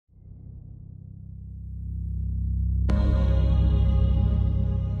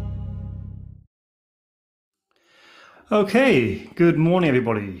Okay, good morning,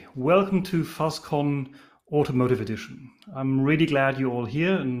 everybody. Welcome to FuzzCon Automotive Edition. I'm really glad you're all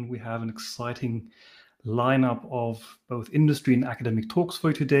here, and we have an exciting lineup of both industry and academic talks for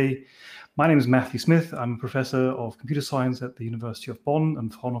you today. My name is Matthew Smith. I'm a professor of computer science at the University of Bonn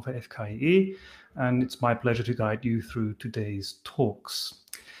and Frauenhofer FKIE, and it's my pleasure to guide you through today's talks.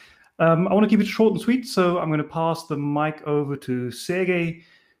 I want to keep it short and sweet, so I'm going to pass the mic over to Sergej,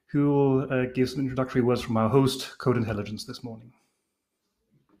 who will give some introductory words from our host, Code Intelligence, this morning.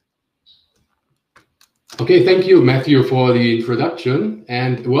 Okay, thank you, Matthew, for the introduction,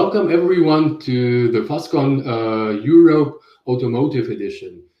 and welcome everyone to the FuzzCon Europe Automotive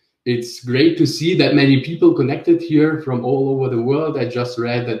Edition. It's great to see that many people connected here from all over the world. I just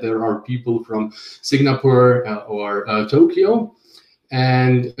read that there are people from Singapore or Tokyo.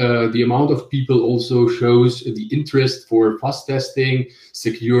 And the amount of people also shows the interest for fuzz testing,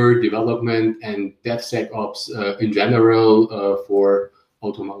 secure development, and DevSecOps in general for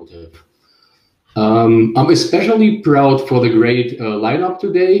automotive. I'm especially proud for the great lineup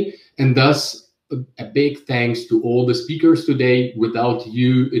today, and thus a big thanks to all the speakers today. Without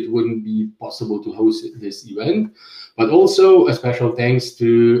you, it wouldn't be possible to host this event. But also a special thanks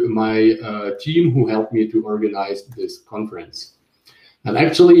to my team who helped me to organize this conference. And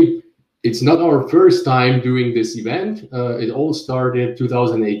actually, it's not our first time doing this event. It all started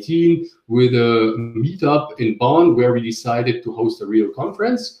 2018 with a meetup in Bonn where we decided to host a real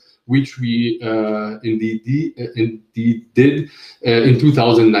conference, which we indeed did in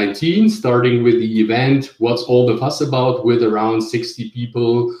 2019, starting with the event What's All the Fuss About, with around 60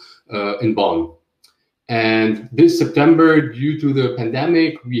 people in Bonn. And this September, due to the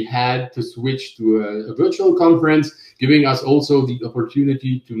pandemic, we had to switch to a virtual conference, giving us also the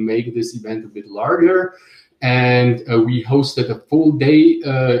opportunity to make this event a bit larger. And we hosted a full day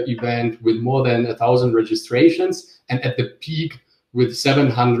event with more than 1,000 registrations, and at the peak with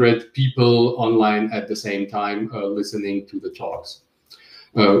 700 people online at the same time listening to the talks,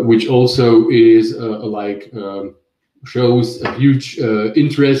 which also is shows a huge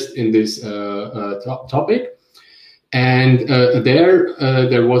interest in this topic. And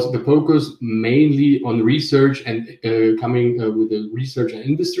there was the focus mainly on research and coming with the research and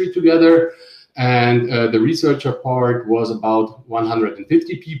industry together. And the researcher part was about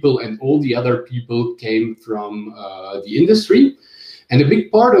 150 people, and all the other people came from the industry. And a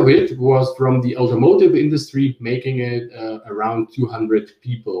big part of it was from the automotive industry, making it around 200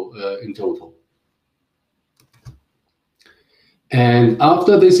 people in total. And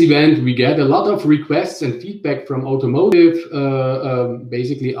after this event, we get a lot of requests and feedback from automotive,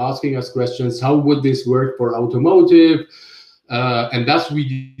 basically asking us questions: how would this work for automotive? And thus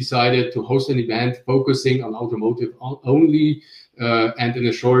we decided to host an event focusing on automotive only, and in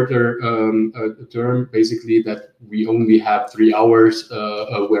a shorter term, basically that we only have 3 hours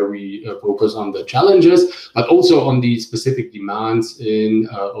where we focus on the challenges, but also on the specific demands in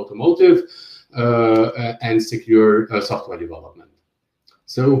automotive and secure software development.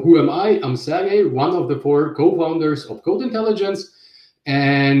 So who am I? I'm Sergej, one of the 4 co-founders of Code Intelligence.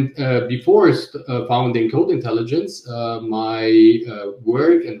 And before founding Code Intelligence, my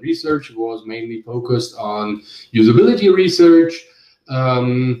work and research was mainly focused on usability research.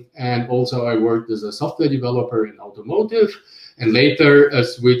 And also I worked as a software developer in automotive, and later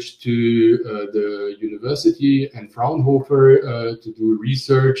switched to the university and Frauenhofer to do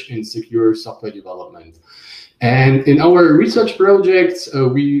research in secure software development. And in our research projects,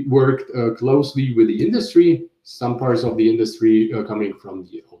 we worked closely with the industry, some parts of the industry coming from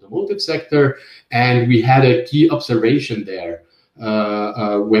the automotive sector. And we had a key observation there.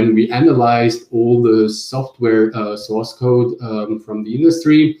 When we analyzed all the software source code from the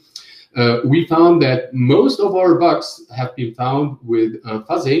industry, we found that most of our bugs have been found with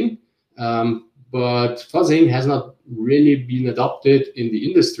fuzzing, but fuzzing has not really been adopted in the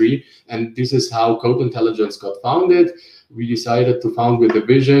industry. And this is how Code Intelligence got founded. We decided to found with the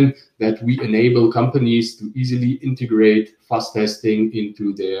vision that we enable companies to easily integrate fuzz testing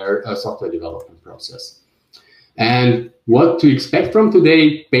into their software development process. And what to expect from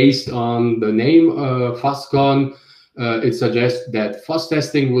today, based on the name FuzzCon, it suggests that fuzz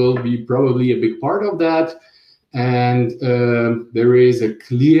testing will be probably a big part of that. And there is a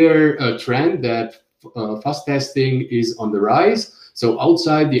clear trend that fuzz testing is on the rise. So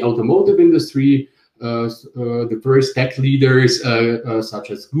outside the automotive industry, the first tech leaders, such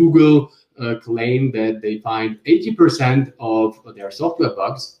as Google, claim that they find 80% of their software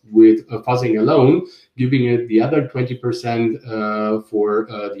bugs with fuzzing alone, giving it the other 20% for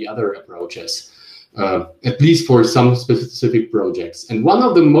the other approaches. at least for some specific projects. And one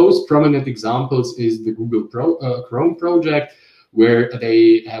of the most prominent examples is the Google Chrome project, where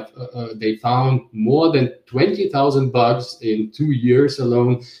they found more than 20,000 bugs in 2 years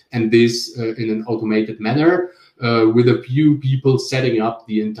alone, and this in an automated manner, with a few people setting up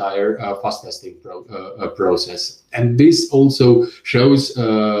the entire fuzz testing process. And this also shows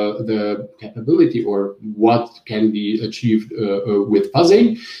the capability or what can be achieved with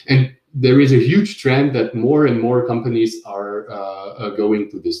fuzzing. And there is a huge trend that more and more companies are going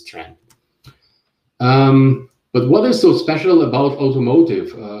to this trend. But what is so special about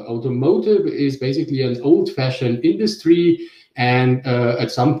automotive? Automotive is basically an old-fashioned industry, and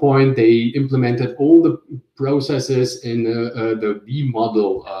at some point they implemented all the processes in the V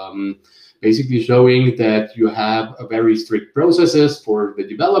model, basically showing that you have a very strict processes for the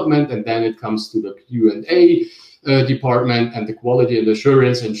development, and then it comes to the Q&A department, and the quality and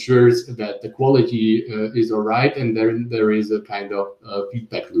assurance ensures that the quality is all right, and then there is a kind of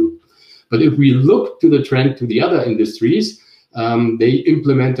feedback loop. But if we look to the trend to the other industries, they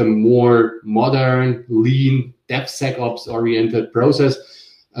implement a more modern, lean, DevSecOps-oriented process,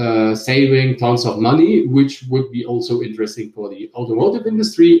 saving tons of money, which would be also interesting for the automotive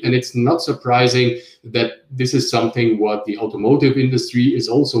industry. And it's not surprising that this is something what the automotive industry is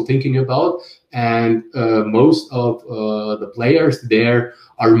also thinking about. And most of the players there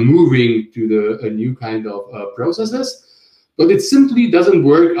are moving to the new kind of processes. But it simply doesn't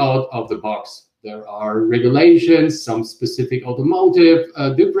work out of the box. There are regulations, some specific automotive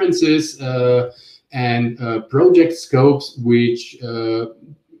differences, and project scopes which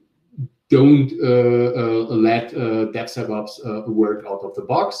don't let DevSecOps work out of the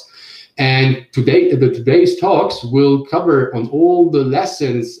box. And today's talks will cover on all the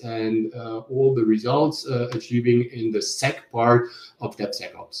lessons and all the results achieving in the sec part of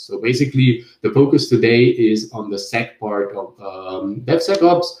DevSecOps. So basically, the focus today is on the sec part of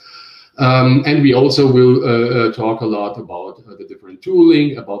DevSecOps. And we also will talk a lot about the different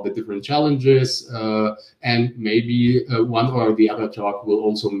tooling, about the different challenges, and maybe one or the other talk will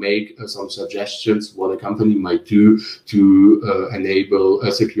also make some suggestions what a company might do to enable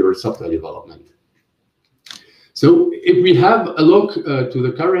a secure software development. So if we have a look to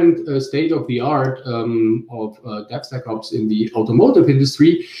the current state of the art of DevSecOps in the automotive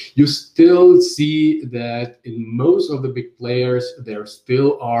industry, you still see that in most of the big players, there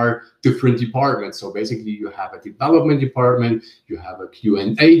still are different departments. So basically you have a development department, you have a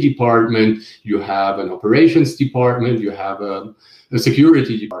Q&A department, you have an operations department, you have a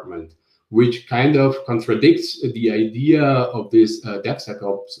security department, which kind of contradicts the idea of this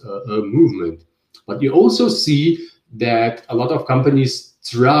DevSecOps movement. But you also see that a lot of companies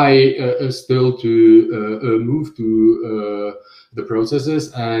try still to move to the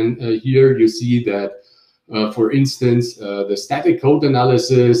processes. And here you see that, for instance, the static code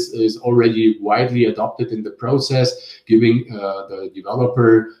analysis is already widely adopted in the process, giving the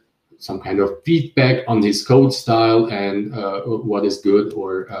developer some kind of feedback on his code style and what is good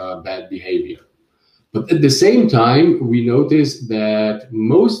or bad behavior. But at the same time, we notice that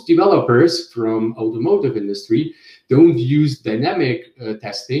most developers from automotive industry don't use dynamic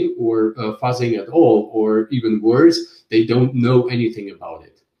testing or fuzzing at all, or even worse, they don't know anything about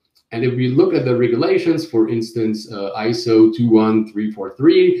it. And if we look at the regulations, for instance, ISO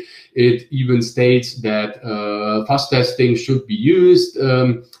 21343, it even states that fuzz testing should be used.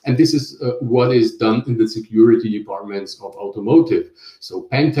 And this is what is done in the security departments of automotive. So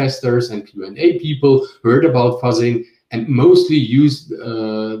pen testers and Q&A people heard about fuzzing and mostly used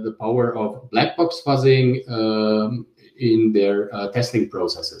the power of black box fuzzing in their testing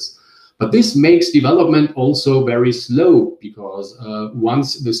processes. But this makes development also very slow, because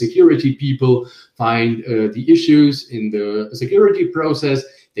once the security people find the issues in the security process,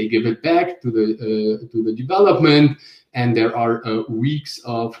 they give it back to the development, and there are weeks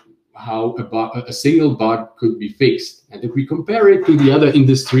of how a single bug could be fixed. And if we compare it to the other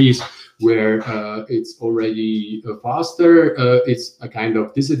industries where it's already faster, it's a kind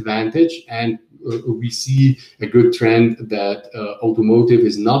of disadvantage. And we see a good trend that automotive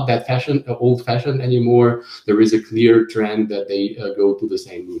is not that old-fashioned anymore. There is a clear trend that they go to the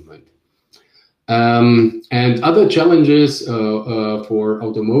same movement. And other challenges for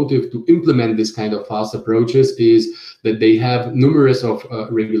automotive to implement this kind of fast approaches is that they have numerous of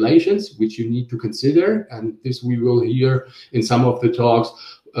regulations which you need to consider, and this we will hear in some of the talks,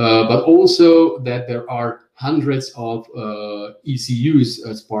 but also that there are hundreds of ECUs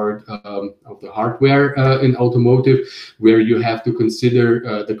as part of the hardware in automotive, where you have to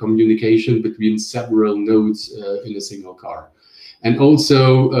consider the communication between several nodes in a single car. And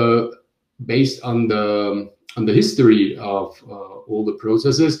also based on the history of all the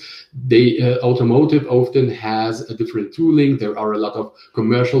processes, automotive often has a different tooling. There are a lot of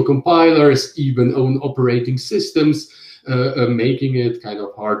commercial compilers, even own operating systems, making it kind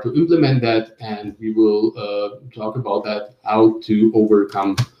of hard to implement that. And we will talk about that, how to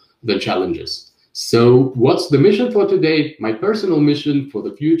overcome the challenges. So what's the mission for today? My personal mission for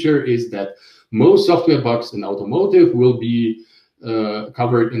the future is that most software bugs in automotive will be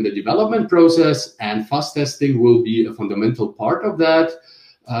covered in the development process, and fuzz testing will be a fundamental part of that.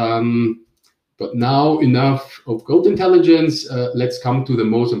 But now enough of code intelligence. Let's come to the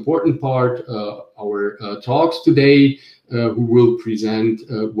most important part, our talks today, who will present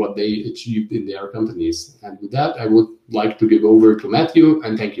what they achieved in their companies. And with that, I would like to give over to Matthew,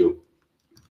 and thank you.